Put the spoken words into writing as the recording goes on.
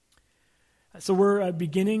So we're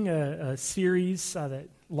beginning a series that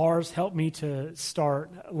Lars helped me to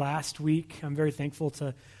start last week. I'm very thankful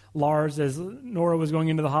to Lars. As Nora was going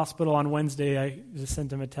into the hospital on Wednesday, I just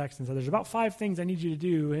sent him a text and said, there's about 5 things I need you to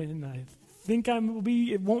do, and I think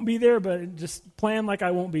it won't be there, but just plan like I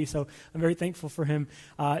won't be. So I'm very thankful for him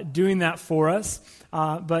doing that for us.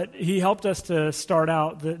 But he helped us to start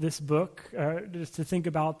out this book, just to think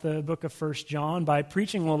about the book of 1 John by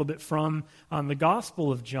preaching a little bit from the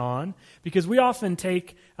Gospel of John, because we often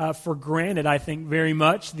take for granted, I think, very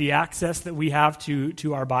much the access that we have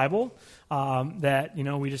to our Bible, that,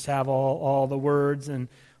 we just have all the words and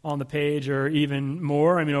on the page, or even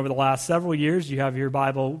more. I mean, over the last several years, you have your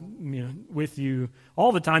Bible, with you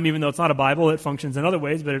all the time. Even though it's not a Bible, it functions in other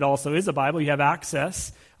ways, but it also is a Bible. You have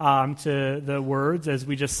access to the words, as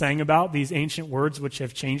we just sang about, these ancient words which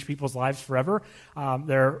have changed people's lives forever.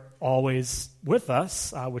 They're always with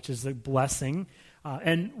us, which is a blessing.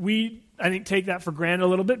 And we, I think, take that for granted a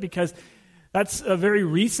little bit, because that's a very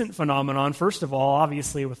recent phenomenon, first of all,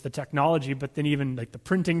 obviously with the technology, but then even like the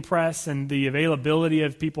printing press and the availability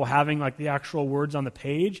of people having like the actual words on the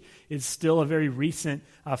page is still a very recent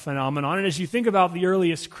phenomenon. And as you think about the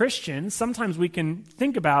earliest Christians, sometimes we can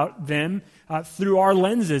think about them through our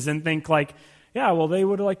lenses and think like, yeah, well, they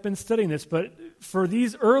would have like been studying this. But for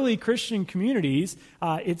these early Christian communities,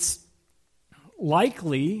 it's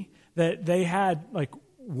likely that they had like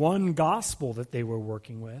one gospel that they were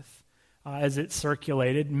working with. As it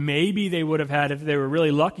circulated. Maybe they would have had, if they were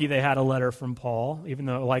really lucky, they had a letter from Paul, even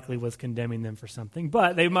though it likely was condemning them for something.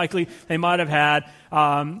 But they might have had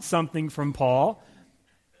something from Paul.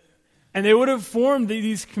 And they would have formed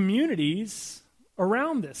these communities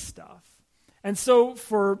around this stuff. And so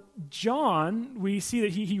for John, we see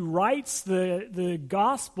that he writes the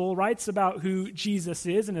gospel, writes about who Jesus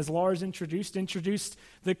is, and as Lars introduced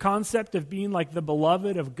the concept of being like the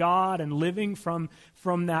beloved of God and living from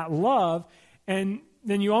that love. And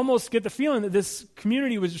then you almost get the feeling that this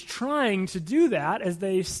community was trying to do that as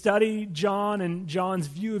they study John and John's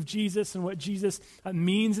view of Jesus and what Jesus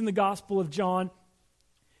means in the Gospel of John.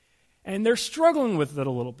 And they're struggling with it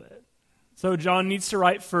a little bit. So John needs to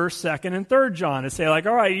write 1st, 2nd, and 3rd John to say like,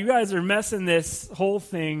 all right, you guys are messing this whole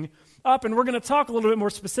thing up, and we're going to talk a little bit more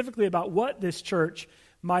specifically about what this church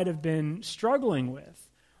might have been struggling with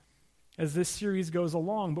as this series goes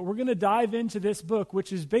along. But we're going to dive into this book,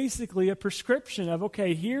 which is basically a prescription of,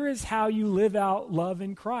 okay, here is how you live out love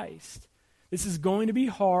in Christ. This is going to be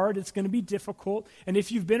hard. It's going to be difficult. And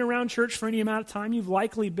if you've been around church for any amount of time, you've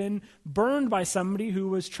likely been burned by somebody who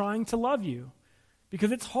was trying to love you,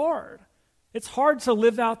 because it's hard. It's hard to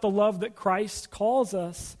live out the love that Christ calls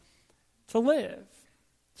us to live.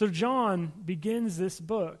 So John begins this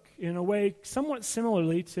book in a way somewhat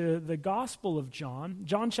similarly to the Gospel of John.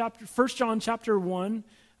 1 John chapter 1,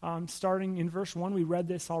 starting in verse 1, we read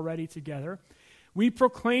this already together. We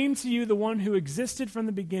proclaim to you the one who existed from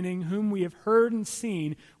the beginning, whom we have heard and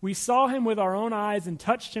seen. We saw him with our own eyes and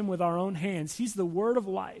touched him with our own hands. He's the word of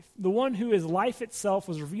life. The one who is life itself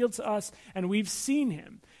was revealed to us, and we've seen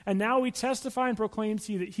him. And now we testify and proclaim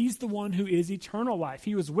to you that he's the one who is eternal life.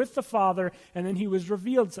 He was with the Father, and then he was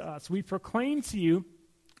revealed to us. We proclaim to you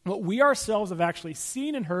what we ourselves have actually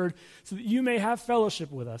seen and heard, so that you may have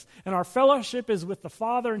fellowship with us. And our fellowship is with the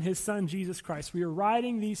Father and his Son, Jesus Christ. We are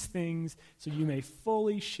writing these things so you may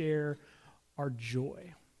fully share our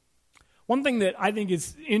joy. One thing that I think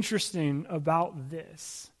is interesting about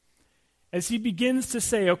this, as he begins to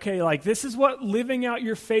say, okay, like this is what living out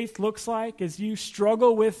your faith looks like as you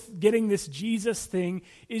struggle with getting this Jesus thing,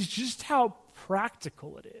 is just how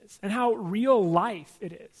practical it is and how real life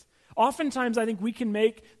it is. Oftentimes, I think we can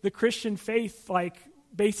make the Christian faith like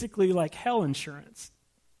basically like hell insurance.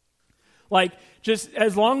 Like, just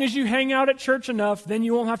as long as you hang out at church enough, then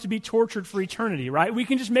you won't have to be tortured for eternity, right? We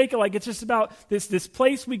can just make it like it's just about this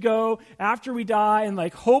place we go after we die, and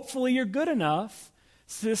like hopefully you're good enough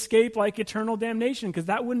to escape like eternal damnation, because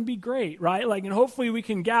that wouldn't be great, right? Like, and hopefully we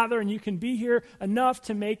can gather and you can be here enough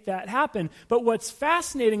to make that happen. But what's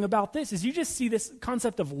fascinating about this is you just see this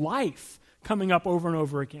concept of life coming up over and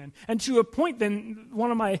over again. And to a point, then, one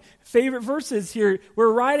of my favorite verses here,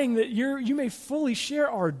 we're writing that you may fully share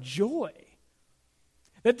our joy.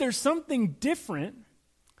 That there's something different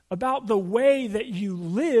about the way that you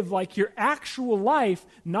live, like your actual life,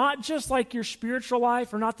 not just like your spiritual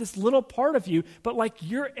life or not this little part of you, but like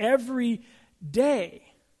your every day.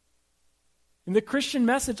 And the Christian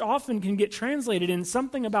message often can get translated in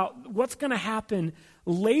something about what's going to happen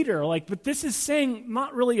later. But this is saying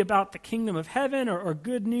not really about the kingdom of heaven or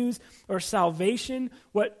good news or salvation.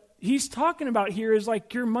 What he's talking about here is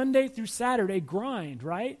like your Monday through Saturday grind,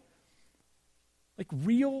 right? Like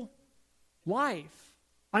real life.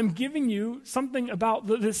 I'm giving you something about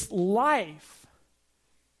this life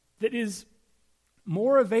that is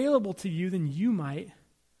more available to you than you might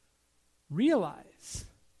realize.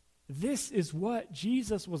 This is what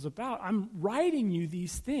Jesus was about. I'm writing you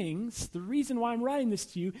these things. The reason why I'm writing this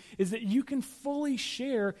to you is that you can fully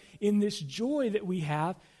share in this joy that we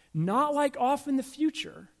have, not like off in the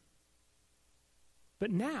future,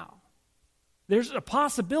 but now. There's a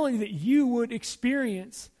possibility that you would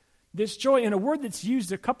experience this joy. And a word that's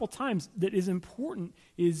used a couple times that is important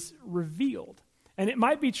is revealed. And it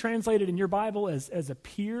might be translated in your Bible as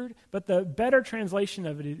appeared, but the better translation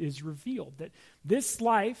of it is revealed. That this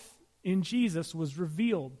life in Jesus was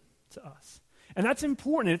revealed to us. And that's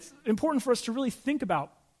important. It's important for us to really think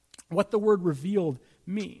about what the word revealed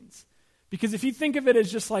means. Because if you think of it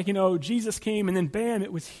as just like, Jesus came and then bam,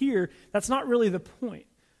 it was here, that's not really the point.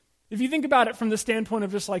 If you think about it from the standpoint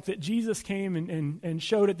of just like that Jesus came and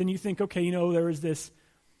showed it, then you think, okay, there was this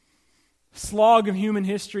slog of human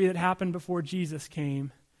history that happened before Jesus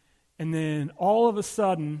came, and then all of a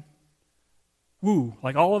sudden,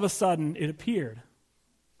 all of a sudden it appeared.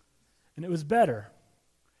 And it was better.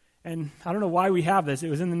 And I don't know why we have this. It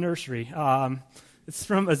was in the nursery. It's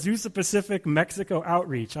from Azusa Pacific Mexico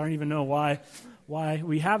Outreach. I don't even know why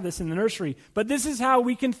we have this in the nursery. But this is how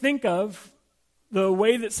we can think of the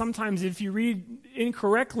way that sometimes if you read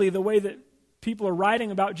incorrectly, the way that people are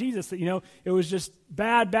writing about Jesus, that, it was just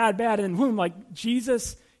bad, and then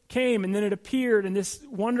Jesus came and then it appeared and this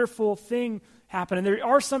wonderful thing happened. And there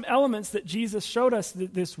are some elements that Jesus showed us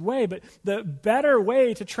this way, but the better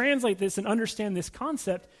way to translate this and understand this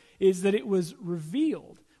concept is that it was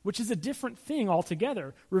revealed, which is a different thing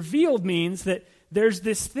altogether. Revealed means that there's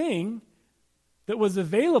this thing that was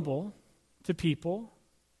available to people,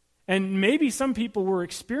 and maybe some people were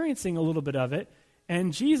experiencing a little bit of it,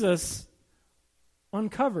 and Jesus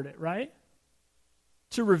uncovered it, right?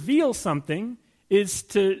 To reveal something is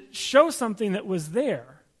to show something that was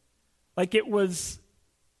there. Like it was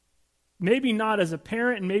maybe not as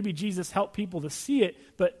apparent, and maybe Jesus helped people to see it,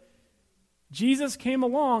 but Jesus came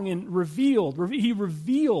along and he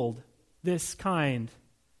revealed this kind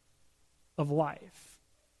of life.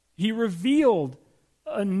 He revealed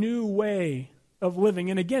a new way of living.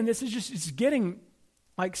 And again, this is just, it's getting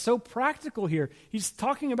so practical here. He's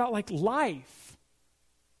talking about life,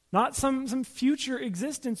 not some future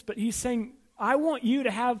existence, but he's saying, I want you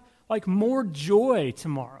to have more joy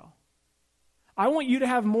tomorrow. I want you to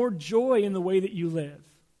have more joy in the way that you live.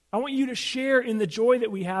 I want you to share in the joy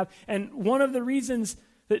that we have. And one of the reasons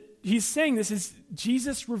that he's saying this is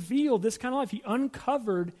Jesus revealed this kind of life. He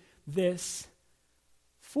uncovered this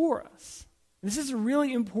for us. This is a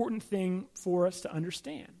really important thing for us to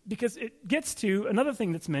understand because it gets to another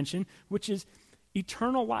thing that's mentioned, which is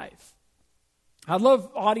eternal life. I'd love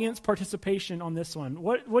audience participation on this one.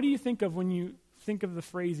 What do you think of when you think of the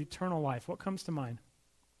phrase eternal life? What comes to mind?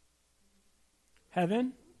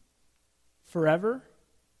 Heaven? Forever?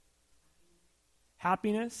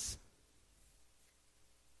 Happiness?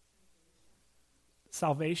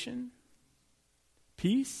 Salvation?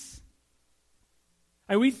 Peace?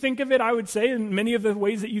 And we think of it, I would say, in many of the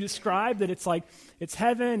ways that you described, that it's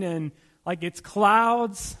heaven and it's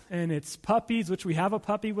clouds and it's puppies, which we have a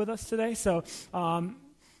puppy with us today. So we're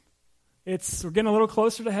getting a little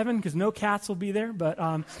closer to heaven because no cats will be there. But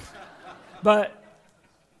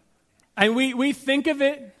we think of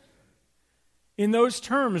it in those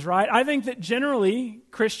terms, right? I think that generally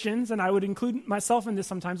Christians, and I would include myself in this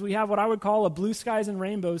sometimes, we have what I would call a blue skies and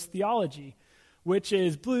rainbows theology, which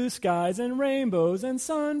is blue skies and rainbows and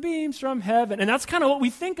sunbeams from heaven. And that's kind of what we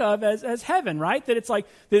think of as heaven, right? That it's like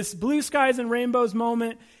this blue skies and rainbows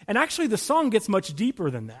moment. And actually the song gets much deeper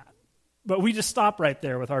than that. But we just stop right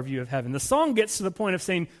there with our view of heaven. The song gets to the point of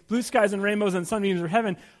saying blue skies and rainbows and sunbeams from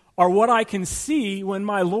heaven are what I can see when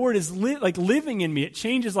my Lord is living in me. It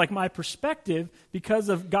changes my perspective because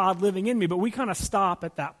of God living in me. But we kind of stop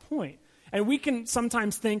at that point. And we can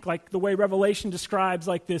sometimes think the way Revelation describes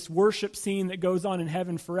this worship scene that goes on in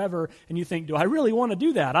heaven forever, and you think, do I really want to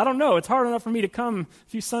do that? I don't know. It's hard enough for me to come a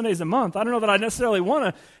few Sundays a month. I don't know that I necessarily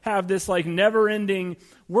want to have this never-ending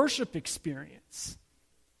worship experience.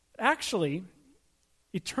 Actually,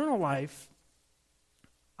 eternal life,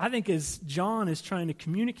 I think as John is trying to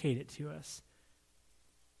communicate it to us,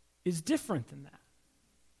 is different than that.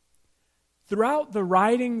 Throughout the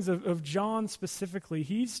writings of John specifically,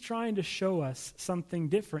 he's trying to show us something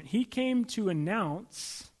different. He came to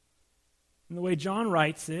announce, in the way John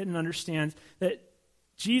writes it and understands, that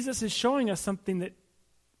Jesus is showing us something that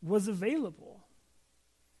was available.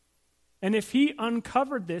 And if he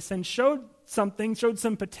uncovered this and showed some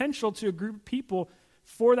potential to a group of people,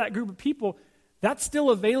 for that group of people, that's still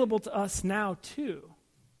available to us now too.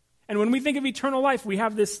 And when we think of eternal life, we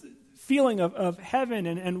have this feeling of heaven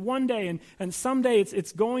and one day and someday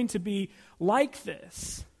it's going to be like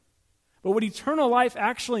this. But what eternal life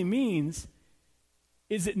actually means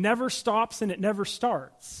is it never stops and it never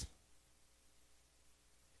starts.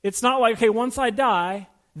 It's not like, okay, once I die,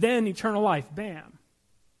 then eternal life, bam.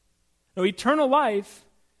 No, eternal life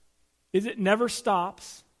is it never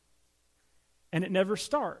stops and it never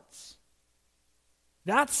starts.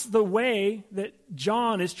 That's the way that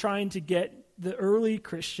John is trying to get the early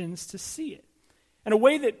Christians to see it. And a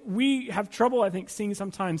way that we have trouble, I think, seeing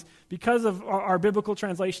sometimes because of our biblical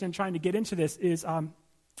translation and trying to get into this is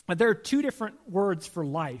there are two different words for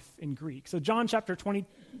life in Greek. So John chapter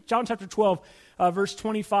 12, verse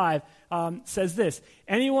 25 says this: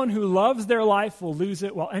 anyone who loves their life will lose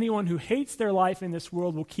it, while anyone who hates their life in this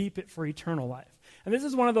world will keep it for eternal life. And this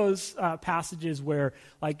is one of those passages where,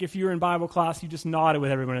 like, if you were in Bible class, you just nodded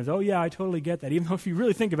with everyone and said, oh, yeah, I totally get that. Even though if you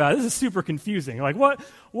really think about it, this is super confusing. Like, what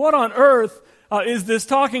on earth is this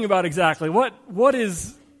talking about exactly? What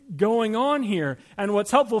is going on here? And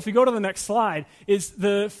what's helpful, if you go to the next slide, is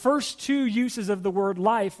the first two uses of the word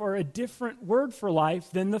life are a different word for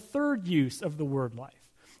life than the third use of the word life.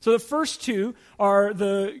 So the first two are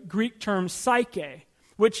the Greek term psyche,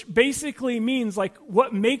 which basically means like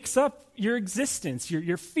what makes up your existence,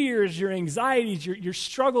 your fears, your anxieties, your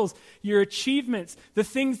struggles, your achievements, the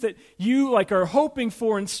things that you like are hoping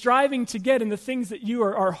for and striving to get, and the things that you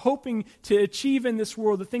are hoping to achieve in this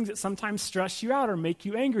world, the things that sometimes stress you out or make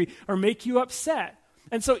you angry or make you upset.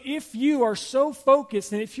 And so if you are so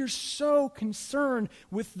focused and if you're so concerned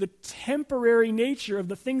with the temporary nature of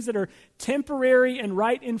the things that are temporary and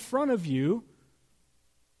right in front of you,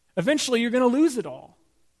 eventually you're going to lose it all.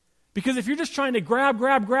 Because if you're just trying to grab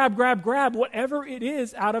whatever it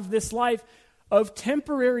is out of this life of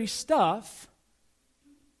temporary stuff,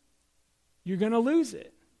 you're going to lose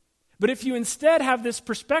it. But if you instead have this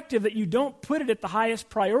perspective that you don't put it at the highest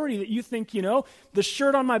priority, that you think, the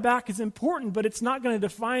shirt on my back is important, but it's not going to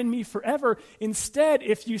define me forever. Instead,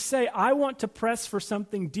 if you say, I want to press for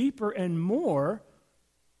something deeper and more,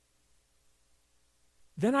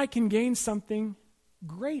 then I can gain something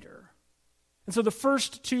greater. And so the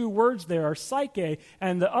first two words there are psyche,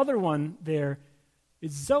 and the other one there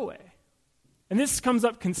is zoe. And this comes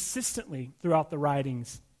up consistently throughout the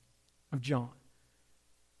writings of John.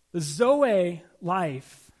 The zoe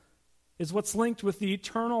life is what's linked with the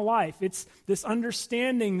eternal life. It's this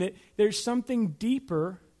understanding that there's something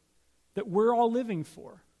deeper that we're all living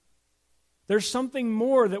for. There's something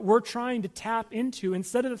more that we're trying to tap into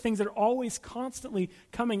instead of the things that are always constantly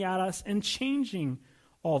coming at us and changing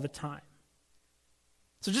all the time.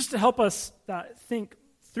 So just to help us think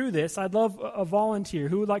through this, I'd love a volunteer.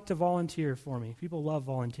 Who would like to volunteer for me? People love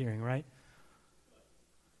volunteering, right?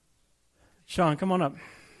 Sean, come on up.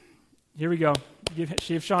 Here we go.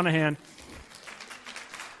 Give Sean a hand.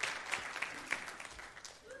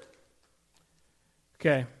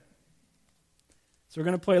 Okay. So we're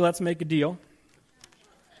going to play Let's Make a Deal.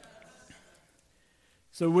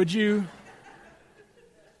 So would you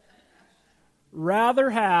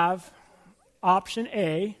rather have option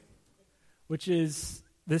A, which is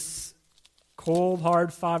this cold, hard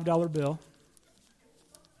 $5 bill,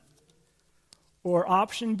 or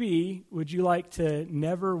option B, would you like to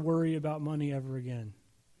never worry about money ever again?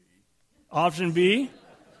 Option B,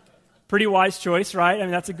 pretty wise choice, right? I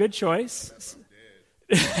mean, that's a good choice.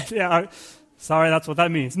 Yeah, sorry, that's what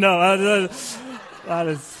that means. No, that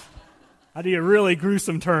is, that'd be a really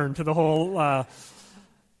gruesome turn to the whole.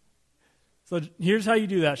 So here's how you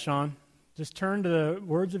do that, Sean. Just turn to the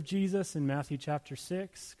words of Jesus in Matthew chapter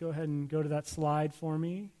 6. Go ahead and go to that slide for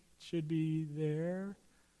me. It should be there.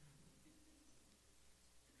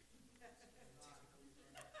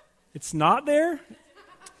 It's not there?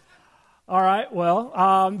 All right, well,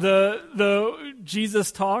 the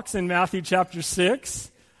Jesus talks in Matthew chapter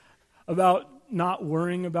 6 about not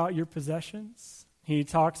worrying about your possessions. He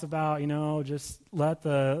talks about, just let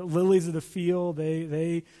the lilies of the field,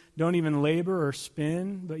 they don't even labor or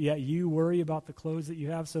spin, but yet you worry about the clothes that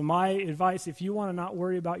you have. So my advice, if you want to not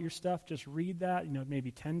worry about your stuff, just read that,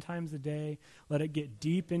 maybe 10 times a day. Let it get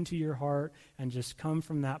deep into your heart and just come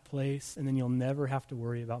from that place, and then you'll never have to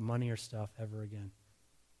worry about money or stuff ever again.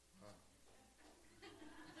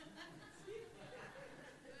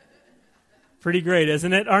 Pretty great,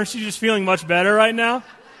 isn't it? Aren't you just feeling much better right now?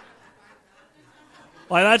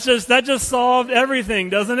 Like that just solved everything,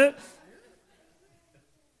 doesn't it?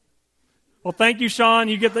 Well, thank you, Sean.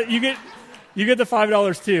 You get the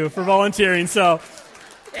 $5 too for volunteering. So,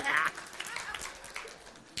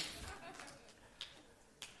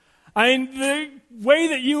 I mean, the way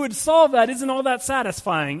that you would solve that isn't all that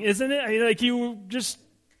satisfying, isn't it? I mean, like, you just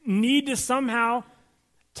need to somehow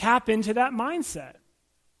tap into that mindset.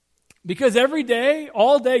 Because every day,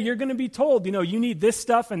 all day, you're going to be told, you need this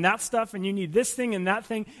stuff, and you need this thing and that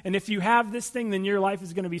thing, and if you have this thing, then your life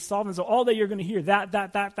is going to be solved. And so all day you're going to hear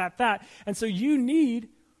that. And so you need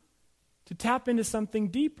to tap into something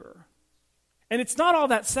deeper. And it's not all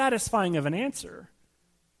that satisfying of an answer,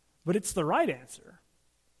 but it's the right answer.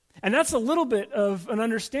 And that's a little bit of an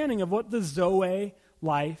understanding of what the Zoe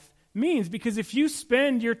life means, because if you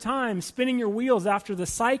spend your time spinning your wheels after the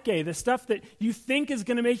psyche, the stuff that you think is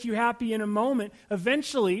going to make you happy in a moment,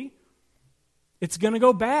 eventually it's going to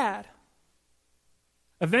go bad.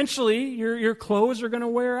 Eventually your clothes are going to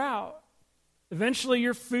wear out. Eventually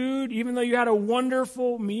your food, even though you had a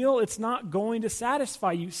wonderful meal, it's not going to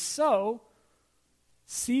satisfy you. So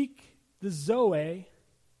seek the Zoe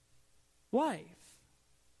life.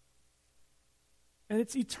 And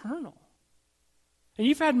it's eternal. And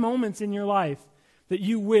you've had moments in your life that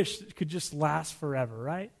you wish could just last forever,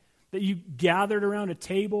 right? That you gathered around a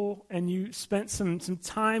table and you spent some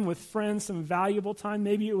time with friends, some valuable time.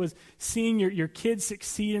 Maybe it was seeing your kids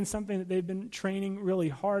succeed in something that they've been training really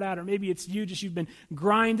hard at. Or maybe it's you've been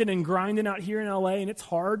grinding out here in LA, and it's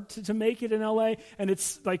hard to make it in LA. And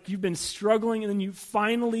it's like you've been struggling, and then you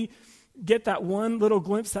finally get that one little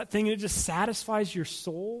glimpse, that thing, and it just satisfies your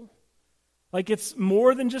soul. Like, it's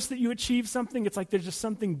more than just that you achieve something. It's like there's just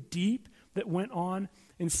something deep that went on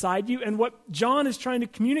inside you. And what John is trying to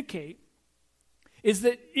communicate is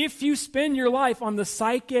that if you spend your life on the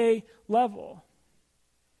psyche level,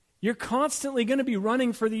 you're constantly going to be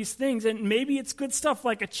running for these things. And maybe it's good stuff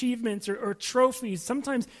like achievements or trophies.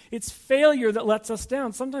 Sometimes it's failure that lets us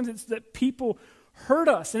down. Sometimes it's that people hurt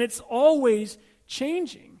us. And it's always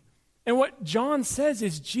changing. And what John says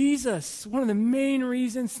is Jesus, one of the main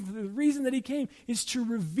reasons, the reason that he came, is to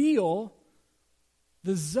reveal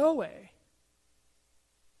the Zoe.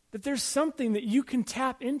 That there's something that you can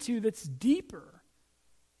tap into that's deeper.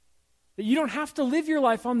 That you don't have to live your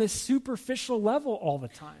life on this superficial level all the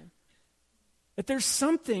time. That there's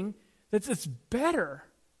something that's better.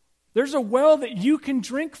 There's a well that you can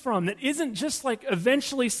drink from that isn't just like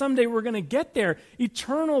eventually someday we're going to get there.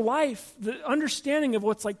 Eternal life, the understanding of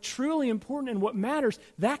what's like truly important and what matters,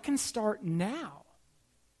 that can start now.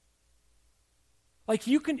 Like,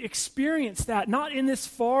 you can experience that, not in this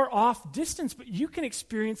far off distance, but you can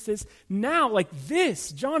experience this now. Like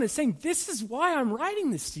this, John is saying, this is why I'm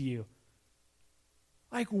writing this to you.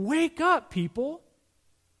 Like, wake up, people.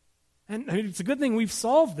 And I mean, it's a good thing we've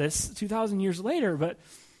solved this 2,000 years later, but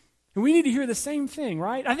we need to hear the same thing,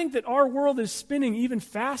 right? I think that our world is spinning even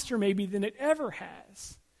faster maybe than it ever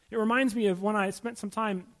has. It reminds me of when I spent some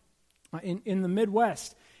time in the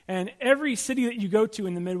Midwest. And every city that you go to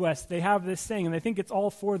in the Midwest, they have this thing, and they think it's all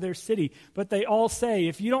for their city. But they all say,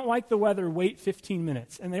 if you don't like the weather, wait 15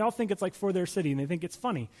 minutes. And they all think it's like for their city, and they think it's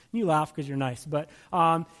funny. And you laugh because you're nice. But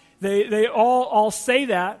they all say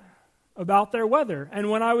that about their weather. And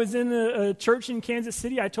when I was in a church in Kansas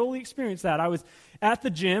City, I totally experienced that. I was at the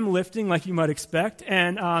gym lifting like you might expect,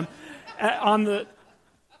 and on the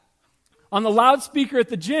loudspeaker at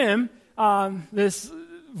the gym, this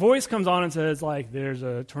voice comes on and says, like, there's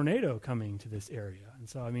a tornado coming to this area. And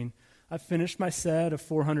so, I mean, I finished my set of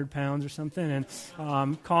 400 pounds or something,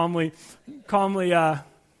 and calmly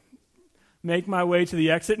make my way to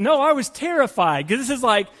the exit. No, I was terrified, because this is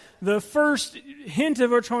like the first hint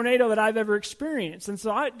of a tornado that I've ever experienced. And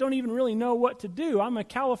so I don't even really know what to do. I'm a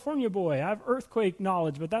California boy. I have earthquake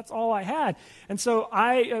knowledge, but that's all I had. And so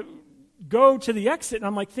I go to the exit, and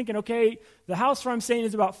I'm like thinking, okay, the house where I'm staying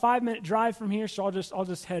is about 5-minute drive from here, so I'll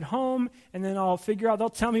just head home, and then I'll figure out, they'll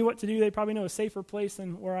tell me what to do. They probably know a safer place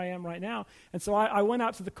than where I am right now. And so I went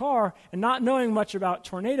out to the car, and not knowing much about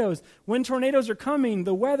tornadoes, when tornadoes are coming,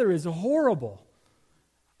 the weather is horrible.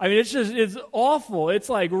 I mean, it's awful. It's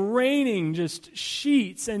like raining just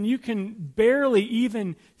sheets, and you can barely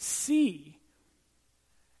even see.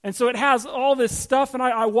 And so it has all this stuff, and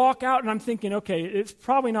I walk out, and I'm thinking, okay, it's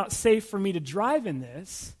probably not safe for me to drive in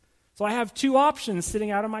this. So I have two options sitting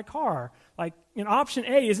out of my car. Like, option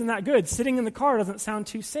A isn't that good. Sitting in the car doesn't sound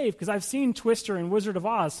too safe, because I've seen Twister and Wizard of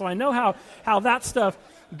Oz, so I know how that stuff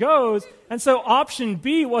goes. And so option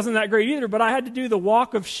B wasn't that great either, but I had to do the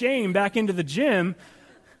walk of shame back into the gym,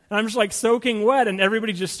 and I'm just like soaking wet, and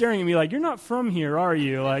everybody's just staring at me like, you're not from here, are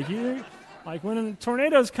you? Like when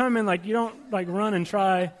tornadoes come in, like, you don't like run and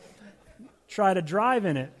try to drive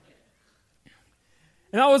in it.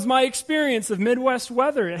 And that was my experience of Midwest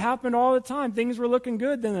weather. It happened all the time. Things were looking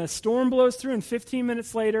good. Then a storm blows through, and 15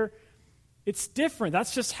 minutes later, It's different.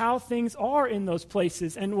 That's just how things are in those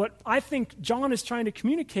places. And what I think John is trying to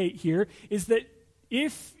communicate here is that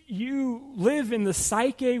if you live in the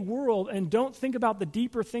psyche world and don't think about the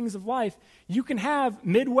deeper things of life, you can have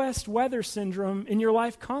Midwest weather syndrome in your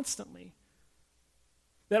life constantly.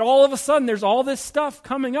 That all of a sudden there's all this stuff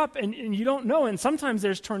coming up and you don't know. And sometimes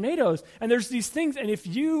there's tornadoes and there's these things. And if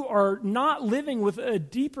you are not living with a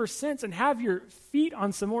deeper sense and have your feet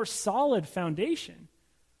on some more solid foundation,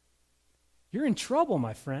 you're in trouble,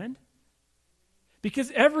 my friend.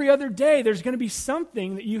 Because every other day there's going to be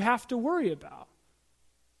something that you have to worry about.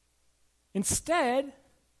 Instead,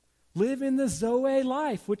 live in the Zoe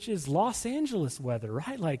life, which is Los Angeles weather,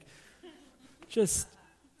 right? Like, just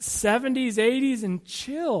 70s, 80s, and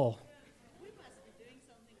chill. We must be doing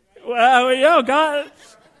something right. Well, God,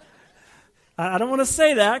 I don't want to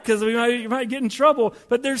say that because you might get in trouble.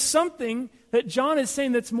 But there's something that John is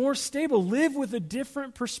saying that's more stable. Live with a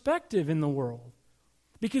different perspective in the world.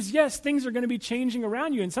 Because yes, things are going to be changing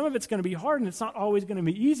around you, and some of it's going to be hard, and it's not always going to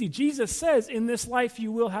be easy. Jesus says, in this life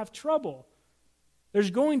you will have trouble.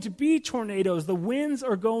 There's going to be tornadoes. The winds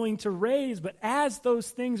are going to raise, but as those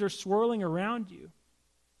things are swirling around you,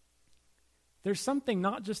 there's something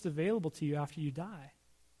not just available to you after you die.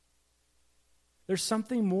 There's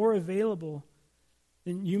something more available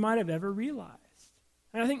than you might have ever realized.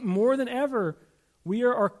 And I think more than ever, we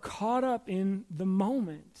are caught up in the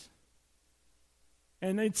moment.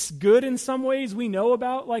 And it's good in some ways. We know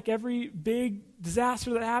about like every big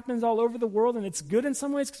disaster that happens all over the world, and it's good in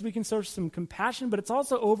some ways because we can show some compassion, but it's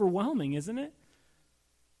also overwhelming, isn't it?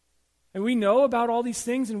 And we know about all these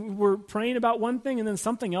things, and we're praying about one thing, and then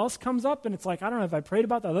something else comes up, and it's like, I don't know if I prayed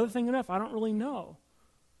about that other thing enough. I don't really know.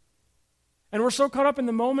 And we're so caught up in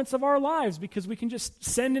the moments of our lives because we can just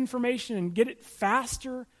send information and get it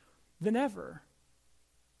faster than ever.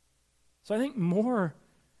 So I think more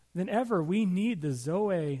than ever, we need the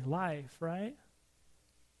Zoe life, right?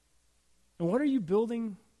 And what are you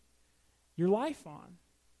building your life on?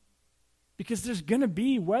 Because there's going to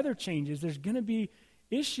be weather changes. There's going to be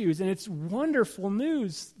issues. And it's wonderful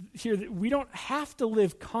news here that we don't have to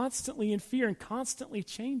live constantly in fear and constantly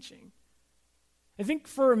changing. I think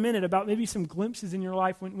for a minute about maybe some glimpses in your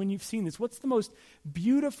life when you've seen this. What's the most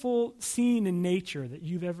beautiful scene in nature that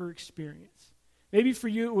you've ever experienced? Maybe for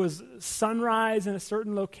you it was sunrise in a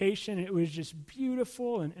certain location. And it was just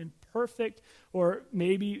beautiful and perfect. Or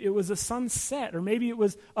maybe it was a sunset. Or maybe it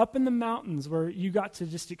was up in the mountains where you got to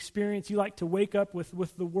just experience, you like to wake up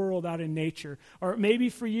with the world out in nature. Or maybe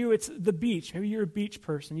for you it's the beach. Maybe you're a beach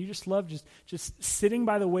person. You just love just sitting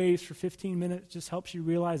by the waves for 15 minutes just helps you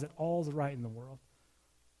realize that all's right in the world.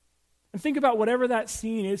 And think about whatever that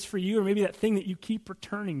scene is for you, or maybe that thing that you keep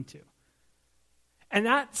returning to. And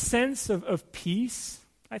that sense of peace,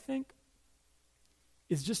 I think,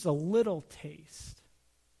 is just a little taste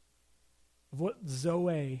of what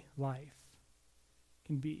Zoe life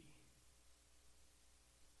can be.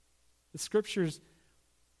 The scriptures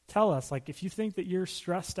tell us, like, if you think that you're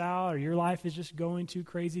stressed out or your life is just going too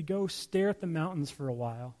crazy, go stare at the mountains for a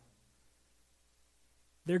while.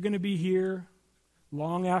 They're going to be here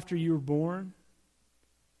long after you were born.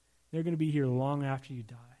 They're going to be here long after you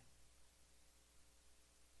die.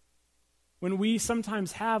 When we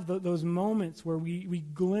sometimes have those moments where we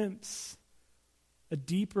glimpse a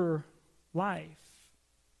deeper life,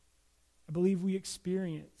 I believe we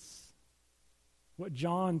experience what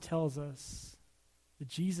John tells us that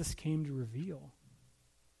Jesus came to reveal.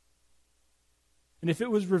 And if it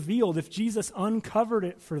was revealed, if Jesus uncovered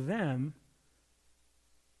it for them,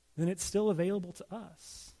 then it's still available to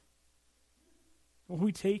us. Will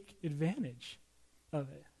we take advantage of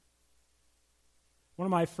it? One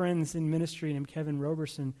of my friends in ministry named Kevin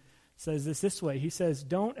Roberson says this way. He says,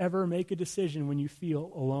 don't ever make a decision when you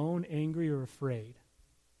feel alone, angry, or afraid.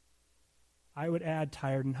 I would add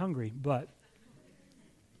tired and hungry, but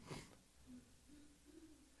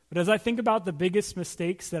as I think about the biggest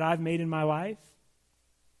mistakes that I've made in my life,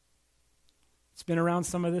 it's been around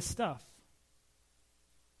some of this stuff.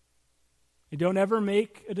 You don't ever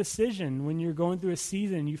make a decision when you're going through a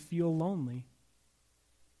season and you feel lonely.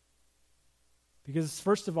 Because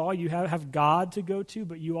first of all, you have God to go to,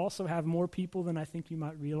 but you also have more people than I think you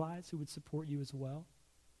might realize who would support you as well.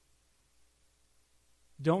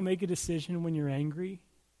 Don't make a decision when you're angry,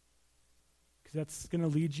 because that's going to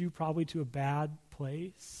lead you probably to a bad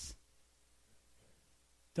place.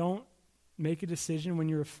 Don't make a decision when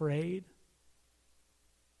you're afraid.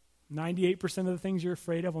 98% of the things you're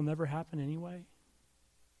afraid of will never happen anyway.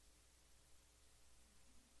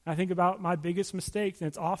 I think about my biggest mistakes, and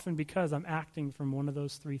it's often because I'm acting from one of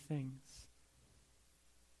those three things.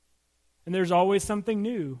 And there's always something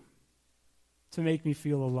new. to make me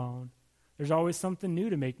feel alone. There's always something new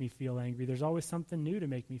to make me feel angry. There's always something new to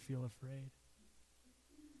make me feel afraid.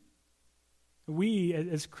 We,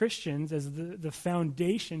 as Christians, as the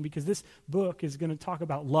foundation, because this book is going to talk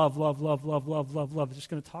about love, love, love, love, love, love, love. It's just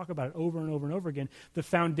going to talk about it over and over and over again. The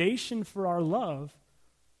foundation for our love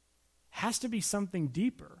has to be something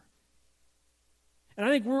deeper. And I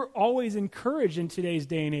think we're always encouraged in today's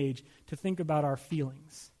day and age to think about our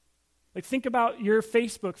feelings. Like, think about your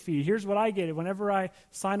Facebook feed. Here's what I get whenever I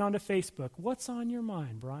sign on to Facebook. What's on your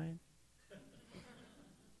mind, Brian?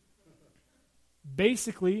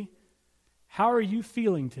 Basically, how are you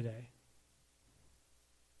feeling today?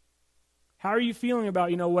 How are you feeling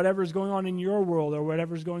about, whatever's going on in your world or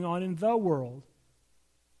whatever's going on in the world?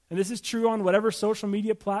 And this is true on whatever social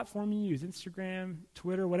media platform you use, Instagram,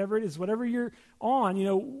 Twitter, whatever it is, whatever you're on,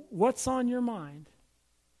 what's on your mind?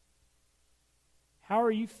 How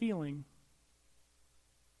are you feeling?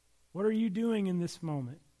 What are you doing in this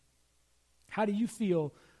moment? How do you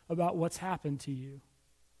feel about what's happened to you?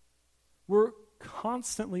 We're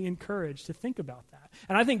constantly encouraged to think about that.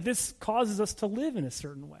 And I think this causes us to live in a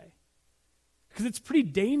certain way. Because it's pretty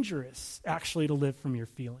dangerous, actually, to live from your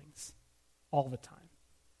feelings all the time.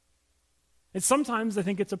 And sometimes I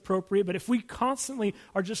think it's appropriate, but if we constantly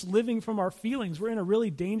are just living from our feelings, we're in a really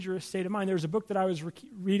dangerous state of mind. There was a book that I was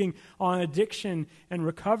reading on addiction and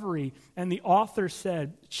recovery, and the author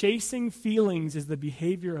said, chasing feelings is the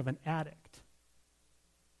behavior of an addict.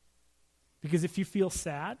 Because if you feel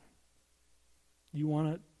sad, you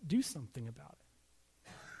want to do something about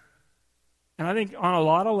it. And I think on a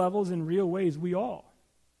lot of levels, in real ways, we all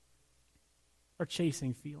are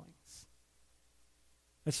chasing feelings.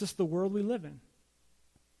 That's just the world we live in.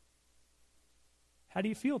 How do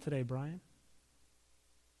you feel today, Brian?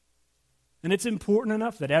 And it's important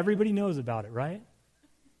enough that everybody knows about it, right?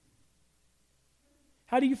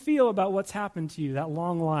 How do you feel about what's happened to you? That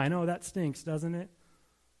long line, oh, that stinks, doesn't it?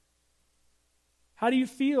 How do you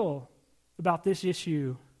feel about this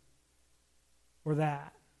issue or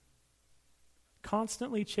that?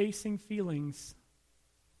 Constantly chasing feelings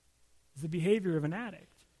is the behavior of an addict.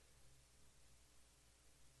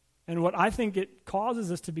 And what I think it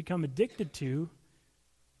causes us to become addicted to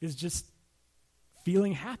is just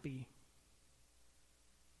feeling happy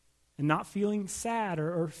and not feeling sad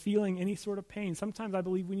or feeling any sort of pain. Sometimes I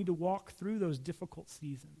believe we need to walk through those difficult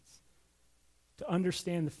seasons to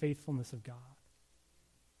understand the faithfulness of God,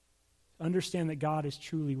 to understand that God is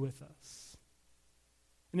truly with us.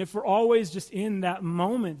 And if we're always just in that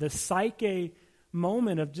moment, the psyche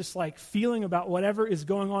moment of just like feeling about whatever is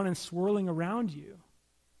going on and swirling around you,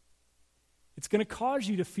 it's going to cause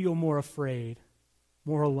you to feel more afraid,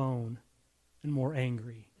 more alone, and more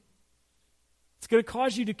angry. It's going to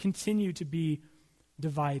cause you to continue to be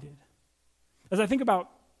divided. As I think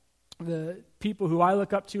about the people who I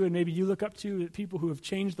look up to and maybe you look up to, the people who have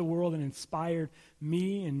changed the world and inspired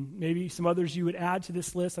me and maybe some others you would add to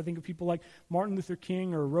this list, I think of people like Martin Luther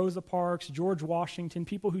King or Rosa Parks, George Washington,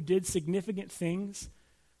 people who did significant things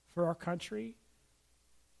for our country.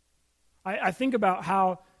 I think about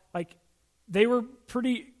how, they were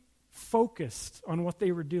pretty focused on what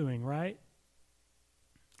they were doing, right?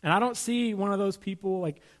 And I don't see one of those people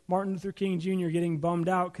like Martin Luther King Jr. getting bummed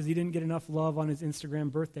out because he didn't get enough love on his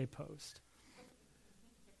Instagram birthday post.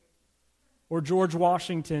 Or George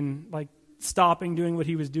Washington, stopping doing what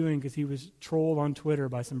he was doing because he was trolled on Twitter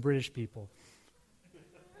by some British people.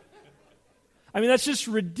 I mean, that's just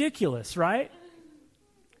ridiculous, right?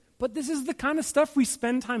 But this is the kind of stuff we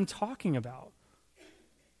spend time talking about.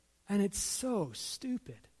 And it's so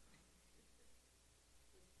stupid.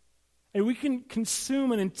 And we can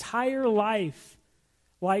consume an entire life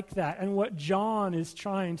like that. And what John is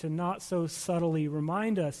trying to not so subtly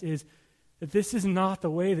remind us is that this is not the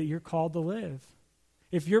way that you're called to live.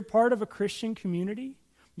 If you're part of a Christian community,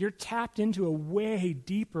 you're tapped into a way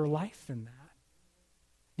deeper life than that.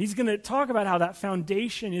 He's going to talk about how that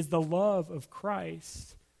foundation is the love of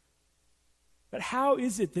Christ. But how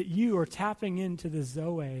is it that you are tapping into the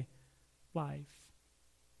Zoe life?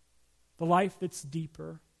 The life that's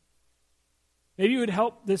deeper. Maybe it would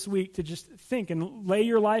help this week to just think and lay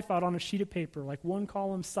your life out on a sheet of paper, like one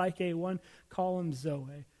column Psyche, one column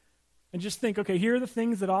Zoe. And just think, okay, here are the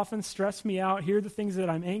things that often stress me out. Here are the things that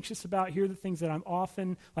I'm anxious about. Here are the things that I'm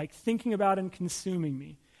often thinking about and consuming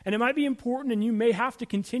me. And it might be important and you may have to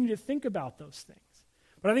continue to think about those things.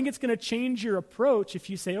 But I think it's going to change your approach if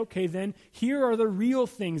you say, okay, then here are the real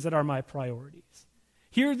things that are my priorities.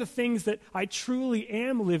 Here are the things that I truly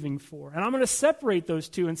am living for. And I'm going to separate those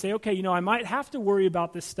two and say, okay, I might have to worry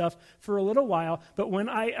about this stuff for a little while, but when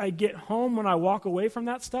I get home, when I walk away from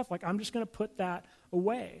that stuff, I'm just going to put that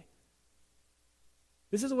away.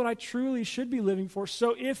 This is what I truly should be living for.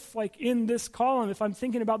 So if, like in this column, if I'm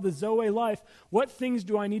thinking about the Zoe life, what things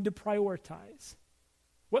do I need to prioritize?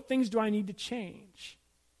 What things do I need to change?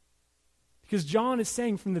 Because John is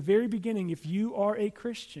saying from the very beginning, if you are a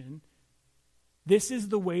Christian, this is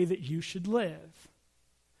the way that you should live.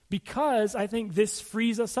 Because I think this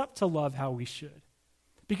frees us up to love how we should.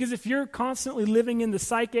 Because if you're constantly living in the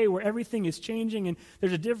psyche where everything is changing and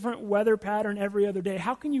there's a different weather pattern every other day,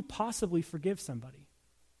 how can you possibly forgive somebody?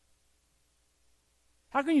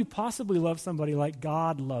 How can you possibly love somebody like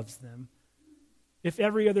God loves them if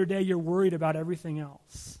every other day you're worried about everything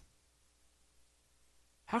else?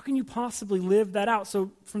 How can you possibly live that out?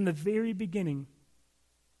 So from the very beginning,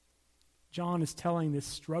 John is telling this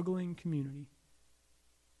struggling community,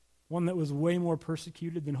 one that was way more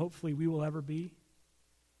persecuted than hopefully we will ever be,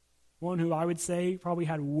 one who I would say probably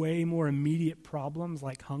had way more immediate problems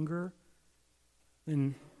like hunger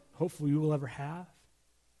than hopefully we will ever have.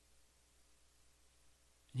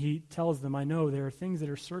 And he tells them, I know there are things that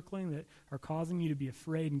are circling that are causing you to be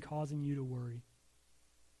afraid and causing you to worry.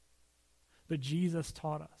 But Jesus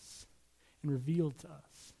taught us and revealed to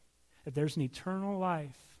us that there's an eternal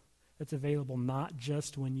life that's available not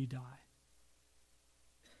just when you die,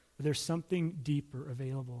 but there's something deeper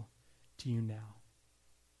available to you now.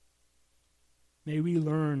 May we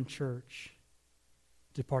learn, church,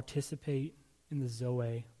 to participate in the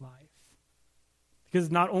Zoe life. Because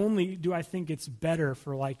not only do I think it's better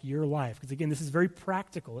for like your life, because again, this is very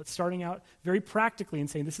practical. It's starting out very practically and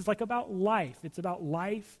saying this is like about life. It's about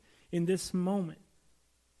life in this moment.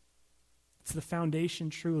 It's the foundation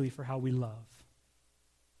truly for how we love.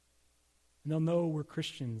 And they'll know we're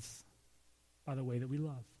Christians by the way that we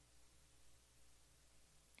love.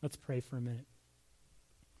 Let's pray for a minute.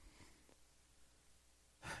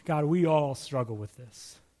 God, we all struggle with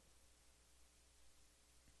this.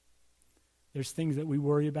 There's things that we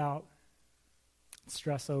worry about,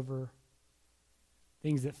 stress over,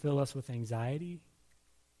 things that fill us with anxiety.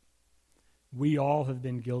 We all have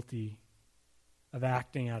been guilty of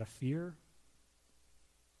acting out of fear,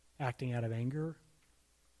 acting out of anger,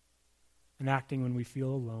 and acting when we feel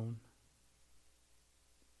alone.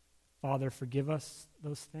 Father, forgive us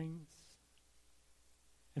those things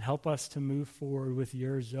and help us to move forward with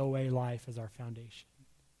your Zoe life as our foundation.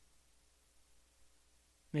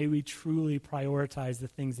 May we truly prioritize the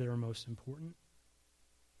things that are most important.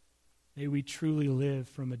 May we truly live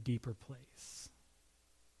from a deeper place.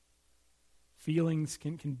 Feelings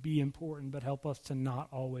can be important, but help us to not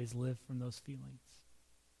always live from those feelings.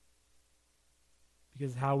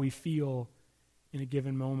 Because how we feel in a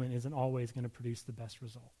given moment isn't always going to produce the best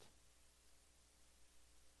result.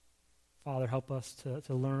 Father, help us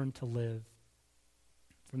to learn to live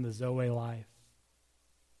from the Zoe life,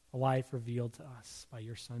 a life revealed to us by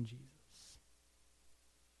your Son, Jesus.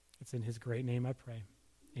 It's in his great name I pray.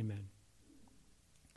 Amen.